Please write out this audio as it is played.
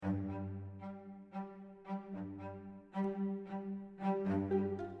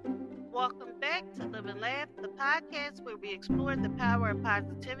Live and Laugh, the podcast where we explore the power of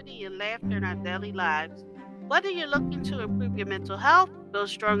positivity and laughter in our daily lives. Whether you're looking to improve your mental health, build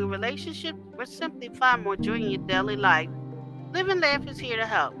stronger relationships, or simply find more joy in your daily life, Live and Laugh is here to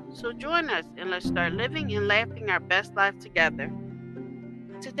help. So join us and let's start living and laughing our best life together.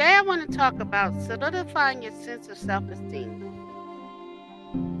 Today I want to talk about solidifying your sense of self-esteem.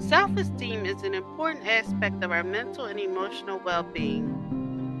 Self-esteem is an important aspect of our mental and emotional well-being.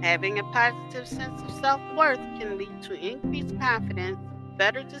 Having a positive sense of self-worth can lead to increased confidence,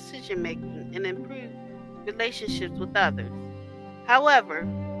 better decision-making, and improved relationships with others. However,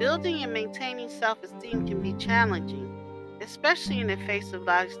 building and maintaining self-esteem can be challenging, especially in the face of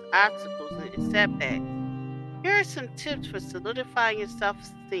life's obstacles and setbacks. Here are some tips for solidifying your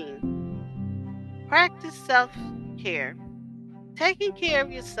self-esteem. Practice self-care. Taking care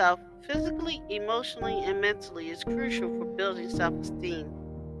of yourself physically, emotionally, and mentally is crucial for building self-esteem.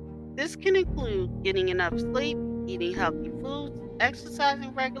 This can include getting enough sleep, eating healthy foods,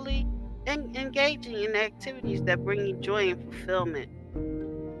 exercising regularly, and engaging in activities that bring you joy and fulfillment.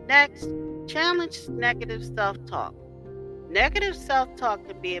 Next, challenge negative self-talk. Negative self-talk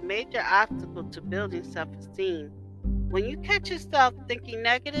can be a major obstacle to building self-esteem. When you catch yourself thinking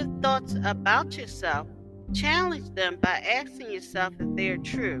negative thoughts about yourself, challenge them by asking yourself if they are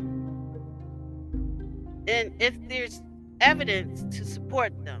true and if there's evidence to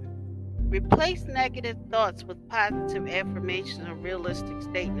support them. Replace negative thoughts with positive affirmations or realistic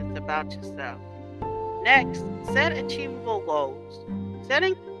statements about yourself. Next, set achievable goals.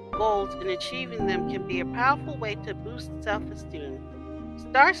 Setting goals and achieving them can be a powerful way to boost self-esteem.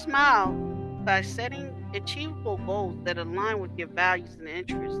 Start small by setting achievable goals that align with your values and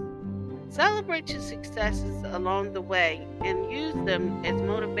interests. Celebrate your successes along the way and use them as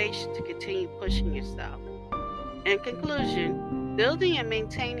motivation to continue pushing yourself. In conclusion, building and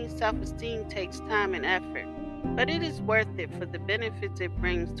maintaining self-esteem takes time and effort, but it is worth it for the benefits it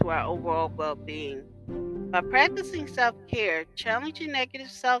brings to our overall well-being. By practicing self-care, challenging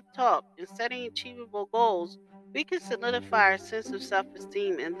negative self-talk, and setting achievable goals, we can solidify our sense of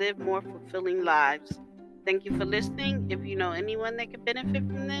self-esteem and live more fulfilling lives. Thank you for listening. If you know anyone that could benefit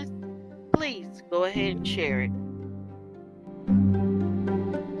from this, please go ahead and share it.